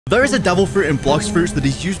There is a devil fruit in Blox Fruits that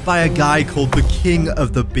is used by a guy called the King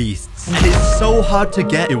of the Beasts. And it's so hard to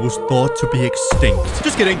get, it was thought to be extinct.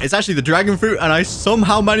 Just kidding. It's actually the dragon fruit, and I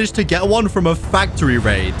somehow managed to get one from a factory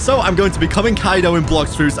raid. So I'm going to be becoming Kaido in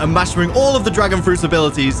Blox Fruits and mastering all of the dragon fruit's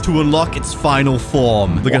abilities to unlock its final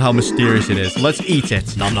form. Look at how mysterious it is. Let's eat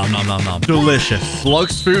it. Nom nom nom nom nom. Delicious.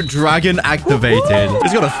 Blox Fruit Dragon activated.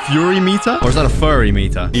 It's got a fury meter, or is that a furry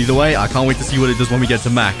meter? Either way, I can't wait to see what it does when we get to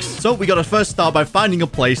max. So we got to first start by finding a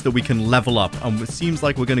place that we can level up, and it seems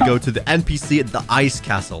like we're going to go to the NPC at the ice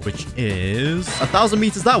castle, which is 1,000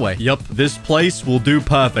 meters that way. Yup, this place will do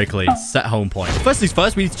perfectly. Set home point. First things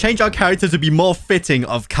first, we need to change our character to be more fitting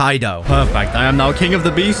of Kaido. Perfect. I am now King of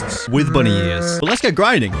the Beasts with bunny ears. But let's get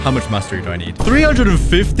grinding. How much mastery do I need?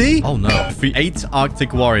 350? Oh no. Defeat 8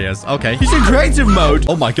 Arctic warriors. Okay. He's in creative mode.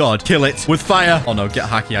 Oh my god. Kill it with fire. Oh no, get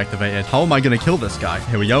Haki activated. How am I going to kill this guy?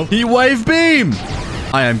 Here we go. Heat wave beam.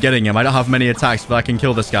 I am getting him. I don't have many attacks, but I can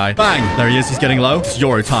kill this guy. Bang! There he is. He's getting low. It's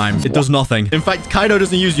Yoru time. It does nothing. In fact, Kaido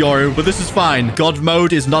doesn't use Yoru, but this is fine. God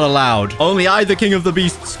mode is not allowed. Only I, the King of the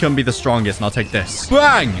Beasts, can be the strongest, and I'll take this.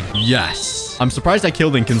 Bang! Yes. I'm surprised I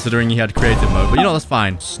killed him considering he had creative mode, but you know, that's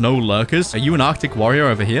fine. Snow lurkers. Are you an Arctic warrior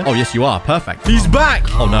over here? Oh, yes, you are. Perfect. He's back!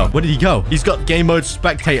 Oh, no. Where did he go? He's got game mode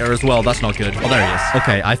spectator as well. That's not good. Oh, there he is.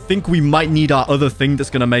 Okay, I think we might need our other thing that's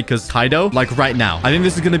going to make us Kaido, like right now. I think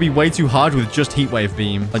this is going to be way too hard with just heat wave beam.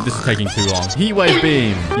 Like, this is taking too long. Heat wave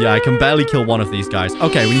beam. Yeah, I can barely kill one of these guys.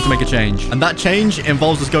 Okay, we need to make a change. And that change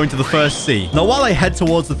involves us going to the first sea. Now, while I head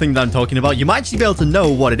towards the thing that I'm talking about, you might actually be able to know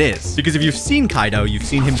what it is. Because if you've seen Kaido, you've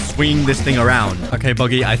seen him swing this thing around. Okay,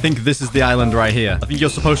 Buggy, I think this is the island right here. I think you're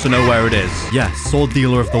supposed to know where it is. Yeah, Sword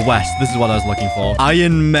Dealer of the West. This is what I was looking for.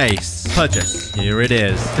 Iron Mace. Purchase. Here it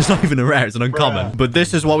is. It's not even a rare. It's an uncommon. But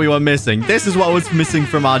this is what we were missing. This is what was missing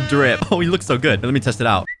from our drip. Oh, he looks so good. Let me test it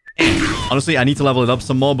out. Honestly, I need to level it up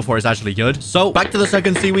some more before it's actually good. So, back to the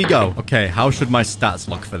second sea we go. Okay, how should my stats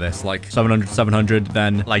look for this? Like 700, 700,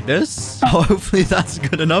 then like this? Oh, hopefully that's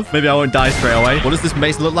good enough. Maybe I won't die straight away. What does this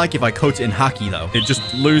mace look like if I coat it in Haki, though? It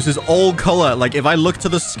just loses all color. Like, if I look to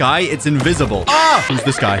the sky, it's invisible. Ah! Who's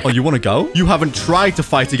this guy? Oh, you want to go? You haven't tried to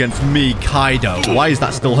fight against me, Kaido. Why is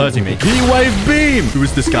that still hurting me? Heat wave beam! Who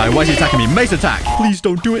is this guy? Why is he attacking me? Mace attack! Please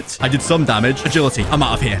don't do it. I did some damage. Agility. I'm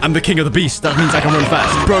out of here. I'm the King of the Beast. That means I can run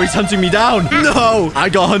fast. Bro, he's hunting me down. No! I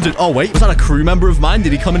got hunted. Oh, wait. Was that a crew member of mine?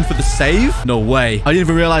 Did he come in for the save? No way. I didn't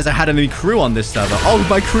even realize I had any crew on this server. Oh,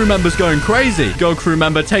 my crew member's going crazy. Go, crew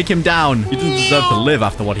member. Take him down. He doesn't deserve to live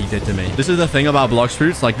after what he did to me. This is the thing about Blox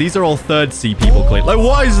Fruits. Like, these are all third sea people, clearly. Like,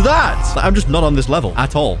 what is that? Like, I'm just not on this level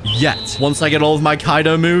at all. Yet. Once I get all of my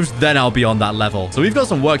Kaido moves, then I'll be on that level. So we've got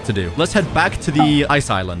some work to do. Let's head back to the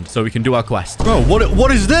ice island so we can do our quest. Bro,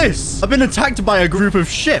 what is this? I've been attacked by a group of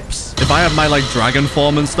ships. If I had my, like, dragon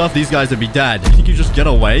form and stuff, these guys would be dead. I think you just get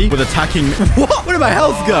away with attacking. What? Where did my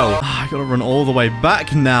health go? I gotta run all the way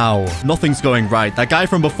back now. Nothing's going right. That guy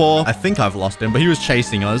from before, I think I've lost him, but he was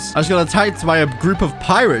chasing us. I just got attacked by a group of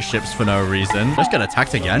pirate ships for no reason. I just get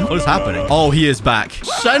attacked again. What is happening? Oh, he is back.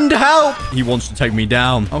 Send help. He wants to take me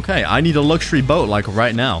down. Okay, I need a luxury boat like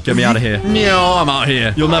right now. Get me out of here. No, I'm out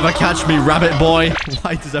here. You'll never catch me, rabbit boy.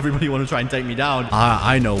 Why does everybody want to try and take me down?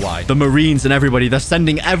 I know why. The Marines and everybody, they're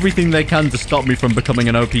sending everything they can to stop me from becoming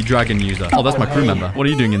an OP dragon user. Oh, that's my crew member. What are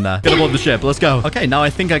you doing in there? Get aboard the ship. Let's go. Okay, now I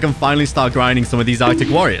think I can finally start grinding some of these Arctic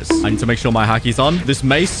warriors. I need to make sure my Haki's on. This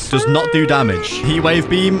mace does not do damage. Heat wave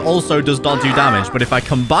beam also does not do damage. But if I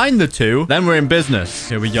combine the two, then we're in business.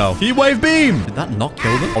 Here we go. Heat wave beam. Did that not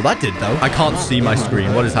kill them? Oh, that did though. I can't see my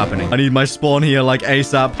screen. What is happening? I need my spawn here like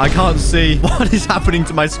ASAP. I can't see. What is happening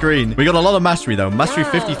to my screen? We got a lot of mastery though. Mastery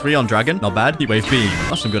 53 on dragon. Not bad. Heat wave beam.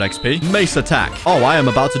 That's some good XP. Mace attack. Oh, I am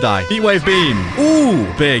about to die. Heat wave beam.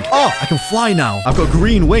 Ooh, big. Oh, I can fly now. I've got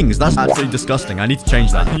green wings. That's absolutely disgusting. I need to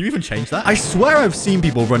change that. Can you even change that? I swear I've seen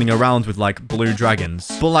people running around with like blue dragons.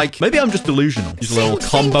 But like, maybe I'm just delusional. Use a little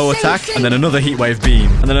combo attack and then another heat wave beam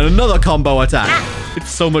and then another combo attack. It's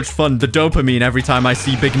so much fun. The dopamine every time I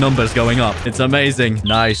see big numbers going up. It's amazing.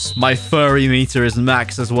 Nice. My furry meter is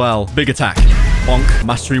max as well. Big attack. Bonk.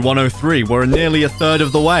 Mastery 103. We're nearly a third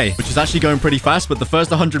of the way, which is actually going pretty fast, but the first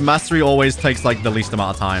 100 mastery always takes like the least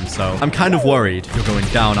amount of time, so I'm kind of worried. You're going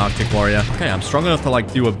down, Arctic Warrior. Okay, I'm strong enough to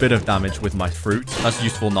like do a bit of damage with my fruit. That's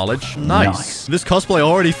useful knowledge. Nice. This cosplay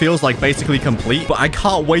already feels like basically complete, but I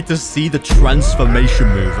can't wait to see the transformation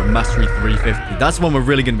move of Mastery 350. That's when we're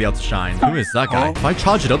really going to be able to shine. Who is that guy? If I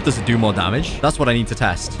charge it up, does it do more damage? That's what I need to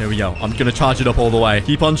test. Here we go. I'm going to charge it up all the way.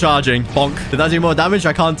 Keep on charging. Bonk. Did that do more damage?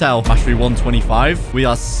 I can't tell. Mastery 125. 5. We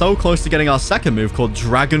are so close to getting our second move called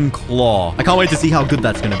Dragon Claw. I can't wait to see how good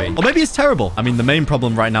that's going to be. Or maybe it's terrible. I mean, the main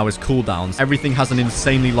problem right now is cooldowns. Everything has an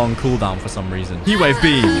insanely long cooldown for some reason. Heat Wave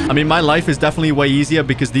Beam. I mean, my life is definitely way easier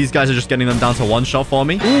because these guys are just getting them down to one shot for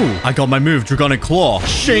me. Ooh, I got my move, Draconic Claw.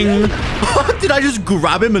 Shing. Did I just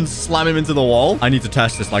grab him and slam him into the wall? I need to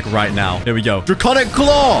test this like right now. Here we go. Draconic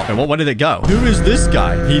Claw. Okay, where did it go? Who is this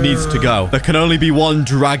guy? He needs to go. There can only be one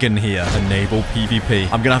dragon here. Enable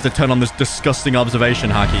PvP. I'm gonna have to turn on this disgusting observation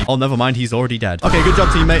haki. Oh, never mind. He's already dead. Okay, good job,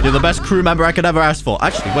 teammate. You're the best crew member I could ever ask for.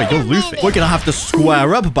 Actually, wait, you're Luffy. We're gonna have to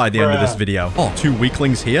square up by the end of this video. Oh, 2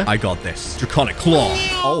 weaklings here. I got this. Draconic Claw.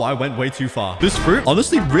 Oh, I went way too far. This fruit,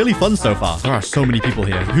 honestly, really fun so far. There are so many people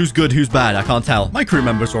here. Who's good, who's bad? I can't tell. My crew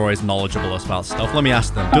members are always knowledgeable about stuff. Let me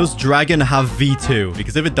ask them. Does Dragon have V2?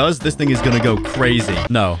 Because if it does, this thing is gonna go crazy.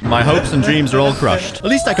 No, my hopes and dreams are all crushed. At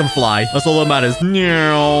least I can fly. That's all that matters.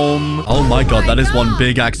 Oh my god, that is one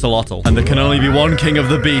big axolotl. And there can only be one king of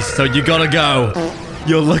the beast, so you gotta go.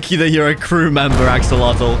 You're lucky that you're a crew member,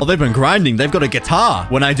 Axolotl. Oh, they've been grinding. They've got a guitar.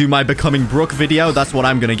 When I do my Becoming Brook video, that's what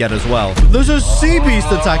I'm going to get as well. There's a sea beast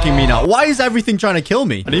attacking me now. Why is everything trying to kill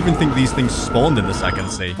me? I didn't even think these things spawned in the second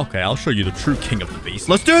sea. Okay, I'll show you the true king of the beast.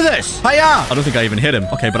 Let's do this. Hiya! I don't think I even hit him.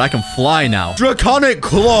 Okay, but I can fly now. Draconic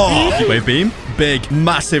Claw. Heat Wave Beam. Big,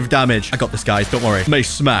 massive damage. I got this, guys. Don't worry. Mace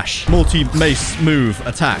Smash. Multi-mace move.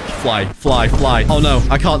 Attack. Fly, fly, fly. Oh, no.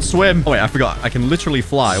 I can't swim. Oh, wait. I forgot. I can literally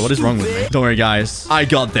fly. What is wrong with me? Don't worry, guys. I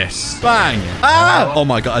got this. Bang. Ah! Oh,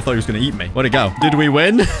 my God. I thought he was going to eat me. Where'd it go? Did we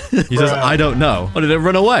win? He says, I don't know. Oh, did it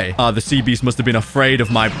run away? Ah, the sea beast must have been afraid of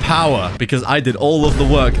my power because I did all of the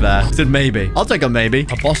work there. He said maybe. I'll take a maybe.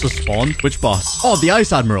 A boss has spawned. Which boss? Oh, the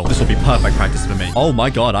Ice Admiral. This will be perfect practice for me. Oh, my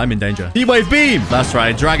God. I'm in danger. Heat Wave Beam. That's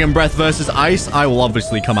right. Dragon Breath versus Ice. I will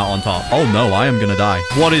obviously come out on top. Oh, no. I am going to die.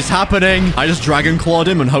 What is happening? I just Dragon Clawed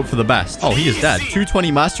him and hope for the best. Oh, he is dead.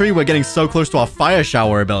 220 mastery. We're getting so close to our Fire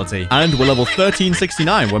Shower ability. And we're level 1369.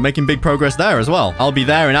 We're making big progress there as well. I'll be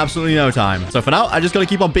there in absolutely no time. So for now, I just got to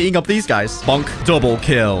keep on beating up these guys. Bonk. Double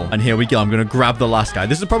kill. And here we go. I'm going to grab the last guy.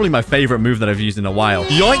 This is probably my favorite move that I've used in a while.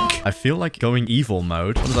 Yoink! I feel like going evil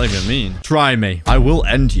mode. What does that even mean? Try me. I will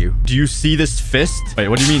end you. Do you see this fist? Wait,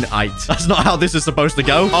 what do you mean, ite? That's not how this is supposed to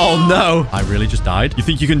go. Oh, no. I really just died. You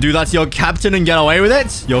think you can do that to your captain and get away with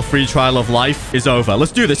it? Your free trial of life is over.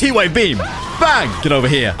 Let's do this. Heat Wave Beam. Bang! Get over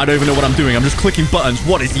here. I don't even know what I'm doing. I'm just clicking buttons.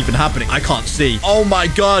 What is even happening? I can't see. Oh, my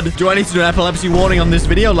God. Do I need to do an epilepsy warning on this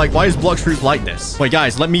video? Like, why is Blox Fruits like this? Wait,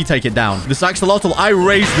 guys, let me take it down. This axolotl, I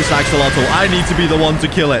raised this axolotl. I need to be the one to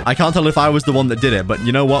kill it. I can't tell if I was the one that did it, but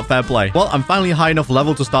you know what? Fair play. Well, I'm finally high enough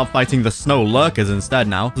level to start fighting the snow lurkers instead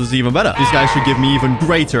now. This is even better. These guys should give me even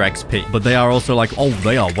greater XP, but they are also like, oh,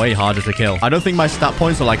 they are way harder to kill. I don't think my stat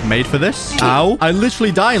points are like made for this. Ow. I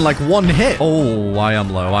literally die in like one hit. Oh, I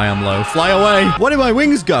am low. I am low. Fly away. Where did my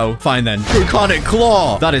wings go? Fine then. Draconic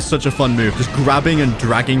Claw. That is such a fun move. Just grabbing and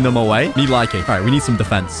dragging them away. Me like it. All right, we need some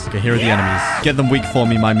defense. Okay, here are the enemies. Get them weak for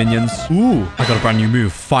me, my minions. Ooh, I got a brand new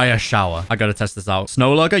move. Fire Shower. I gotta test this out.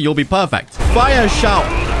 Snow Lurker, you'll be perfect. Fire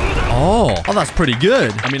Shower. Oh, that's pretty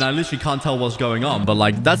good. I mean, I literally can't tell what's going on, but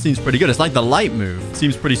like, that seems pretty good. It's like the light move.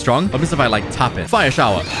 Seems pretty strong. What happens if I like tap it? Fire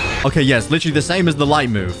Shower. Okay, yes, literally the same as the light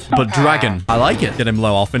move, but dragon. I like it. Get him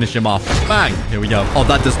low. I'll finish him off. Bang. Here we go. Oh,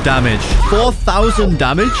 that does damage. 4,000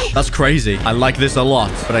 damage? That's crazy. I like this a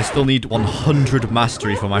lot, but I still need 100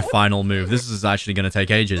 mastery for my final move. This is actually going to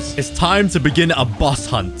take ages. It's time to begin a boss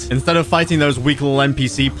hunt. Instead of fighting those weak little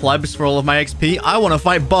NPC plebs for all of my XP, I want to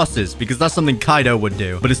fight bosses because that's something Kaido would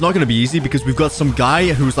do. But it's not going to be easy because we've got some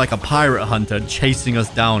guy who's like a pirate hunter chasing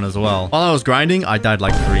us down as well. While I was grinding, I died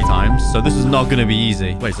like 3 times, so this is not going to be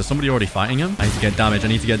easy. Wait, is there somebody already fighting him? I need to get damage. I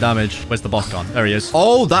need to get damage. Where's the boss gone? There he is.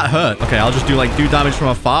 Oh, that hurt. Okay, I'll just do damage from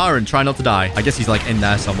afar and try not to die. I guess he's like in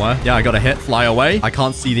there somewhere. Yeah, I got a hit. Fly away. I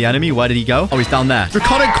can't see the enemy. Where did he go? Oh, he's down there.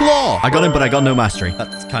 Draconic Claw. I got him, but I got no mastery.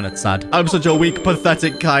 That's kind of sad. I'm such a weak,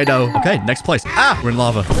 pathetic Kaido. Okay, next place. Ah, we're in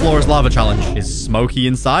lava. The floor is lava challenge. Is Smokey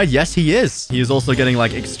inside? Yes, he is. He is also getting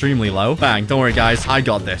like extremely low. Bang. Don't worry, guys. I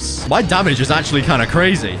got this. My damage is actually kind of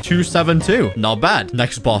crazy. 272. Not bad.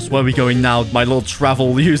 Next boss. Where are we going now? My little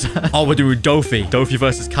travel user. Oh, we're doing Dofi. Dofi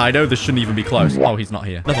versus Kaido. This shouldn't even be close. Oh, he's not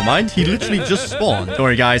here. Never mind. He literally just spawned. Don't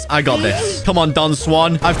worry, guys. I got this. Come on, Don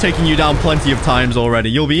Swan. I've taken you down plenty of times already.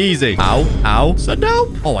 You'll be easy. Ow. Ow. So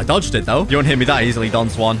no. Oh, I dodged it, though. You won't hit me that easily, Don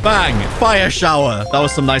Swan. Bang. Fire Shower. That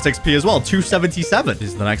was some nice XP as well. 277.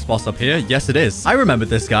 Is the next boss up here? Yes, it is. I remember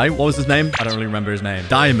this guy. What was his name? I don't really remember his name.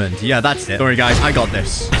 Diamond. Yeah, that's it. Don't worry, guys. I got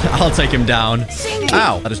this. I'll take him down.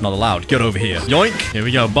 Ow. That is not allowed. Get over here. Yoink. Here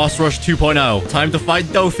we go. Boss Rush 2.0. Time to fight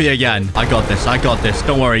Dofi. trophy again. I got this. I got this.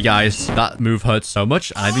 Don't worry, guys. That move hurt so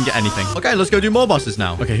much, and I didn't get anything. Okay, let's go do more bosses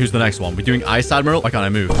now. Okay, who's the next one? We're doing Ice Admiral. Why can't I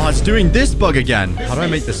move? Oh, it's doing this bug again. How do I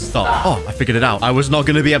make this stop? Oh, I figured it out. I was not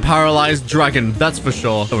going to be a paralyzed dragon. That's for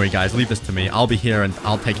sure. Don't worry, guys. Leave this to me. I'll be here, and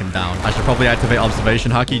I'll take him down. I should probably activate Observation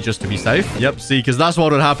Haki just to be safe. Yep, see, because that's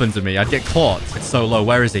what would happen to me. I'd get caught. It's so low.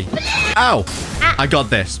 Where is he? Ow! I got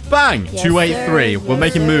this. Bang! Yes, 283. We're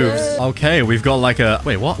making moves. Okay, we've got like a...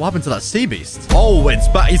 Wait, what happened to that sea beast? Oh,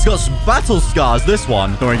 he's got some battle scars, this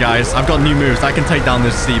one. Don't worry, guys. I've got new moves. I can take down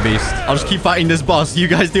this sea beast. I'll just keep fighting this boss. You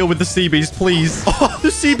guys deal with the sea beast, please. Oh,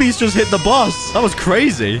 the sea beast just hit the boss. That was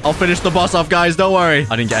crazy. I'll finish the boss off, guys. Don't worry.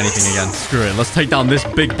 I didn't get anything again. Screw it. Let's take down this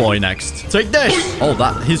big boy next. Take this. Oh,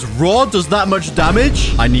 his roar does that much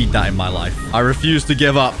damage? I need that in my life. I refuse to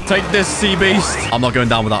give up. Take this, sea beast. I'm not going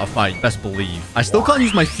down without a fight. Best believe. I still can't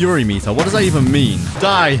use my fury meter. What does that even mean?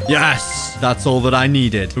 Die. Yes. That's all that I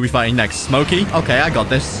needed. Who are we fighting next? Smokey? Okay, I got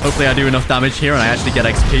this. Hopefully I do enough damage here and I actually get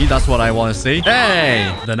XP. That's what I want to see.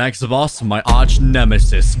 Hey! The next boss, my arch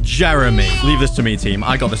nemesis, Jeremy. Leave this to me, team.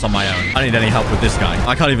 I got this on my own. I don't need any help with this guy.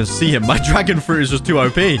 I can't even see him. My dragon fruit is just too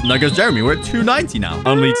OP. And there goes Jeremy. We're at 290 now.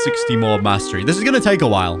 Only 60 more mastery. This is going to take a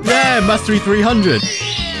while. Yeah, mastery 300.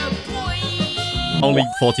 Only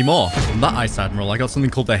 40 more. From that Ice Admiral, I got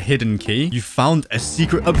something called the Hidden Key. You found a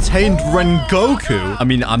secret obtained Rengoku. I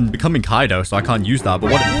mean, I'm becoming Kaido, so I can't use that.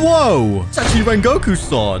 But what? Whoa! It's actually Rengoku's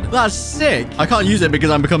sword. That's sick. I can't use it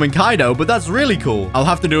because I'm becoming Kaido, but that's really cool. I'll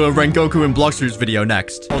have to do a Rengoku and Blox Fruits video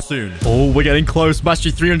next. Or soon. Oh, we're getting close.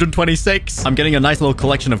 Mastery 326. I'm getting a nice little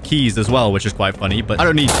collection of keys as well, which is quite funny, but I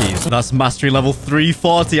don't need keys. That's mastery level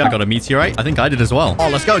 340. I got a meteorite. I think I did as well. Oh,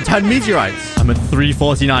 let's go. 10 meteorites. I'm at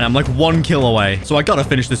 349. I'm like 1 kill away. So I gotta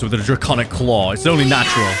finish this with a draconic claw. It's only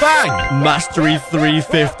natural. Bang! Mastery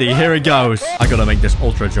 350. Here it goes. I gotta make this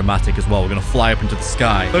ultra dramatic as well. We're gonna fly up into the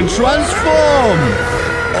sky and transform.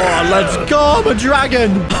 Oh, let's go. I'm a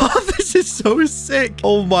dragon. This is so sick.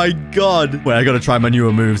 Oh my god. Wait, I gotta try my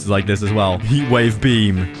newer moves like this as well. Heat wave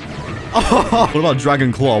beam. Oh, what about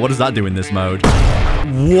dragon claw? What does that do in this mode?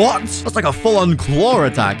 What? That's like a full-on claw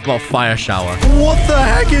attack. What about fire shower? What the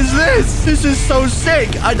heck is this? This is so sick.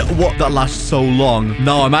 What? That lasts so long.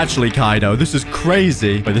 No, I'm actually Kaido. This is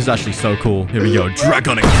crazy. Wait, this is actually so cool. Here we go.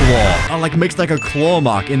 Dragonic claw. Oh, like makes like a claw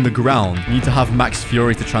mark in the ground. You need to have max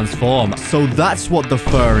fury to transform. So that's what the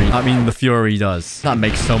fury does. That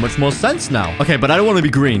makes so much more sense now. Okay, but I don't want to be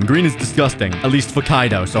green. Green is disgusting. At least for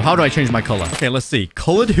Kaido. So how do I change my color? Okay, let's see.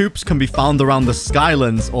 Colored hoops can be found around the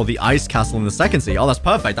Skylands or the Ice Castle in the second sea. Oh, that's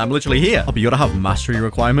perfect. I'm literally here. Oh, but you gotta have mastery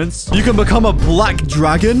requirements. You can become a black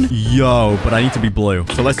dragon. Yo, but I need to be blue.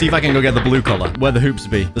 So let's see if I can go get the blue color. Where the hoops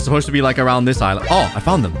be? They're supposed to be like around this island. Oh, I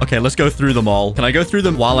found them. Okay, let's go through them all. Can I go through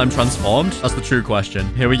them while I'm transformed? That's the true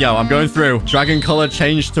question. Here we go. I'm going through. Dragon color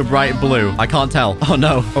changed to bright blue. I can't tell. Oh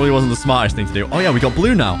no, probably wasn't the smartest thing to do. Oh yeah, we got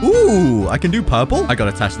blue now. Ooh, I can do purple. I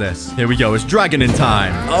gotta test this. Here we go. It's dragon in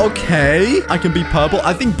time. Okay, I can be purple.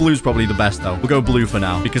 I think blue's probably the best though. We'll go blue for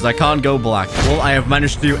now because I can't go black. Well, I have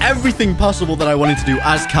managed to do everything possible that I wanted to do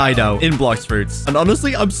as Kaido in Blox Fruits. And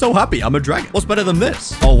honestly, I'm so happy. I'm a dragon. What's better than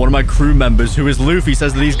this? Oh, one of my crew members, who is Luffy,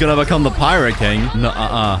 says that he's gonna become the Pirate King.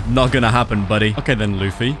 Not gonna happen, buddy. Okay then,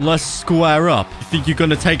 Luffy. Let's square up. You think you're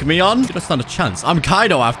gonna take me on? You don't stand a chance. I'm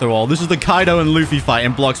Kaido after all. This is the Kaido and Luffy fight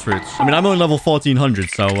in Blox Fruits. I mean, I'm only level 1400,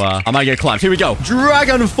 so I might get clapped. Here we go.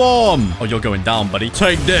 Dragon form. Oh, you're going down, buddy.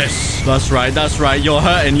 Take this. That's right. That's right. You're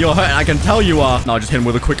hurting. You're hurting. I can tell you are. Now, just hit him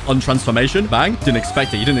with a quick untransformation. Bang. Didn't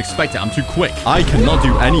expect it. You didn't expect it. I'm too quick. I cannot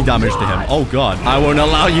do any damage to him. Oh, God. I won't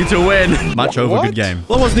allow you to win. Match over. What? Good game.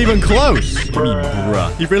 That wasn't even close. I mean,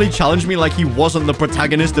 bruh. He really challenged me like he wasn't the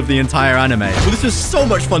protagonist of the entire anime. Well, this was so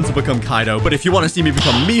much fun to become Kaido. But if you want to see me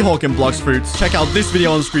become Mihawk in Blox Fruits, check out this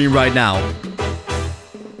video on screen right now.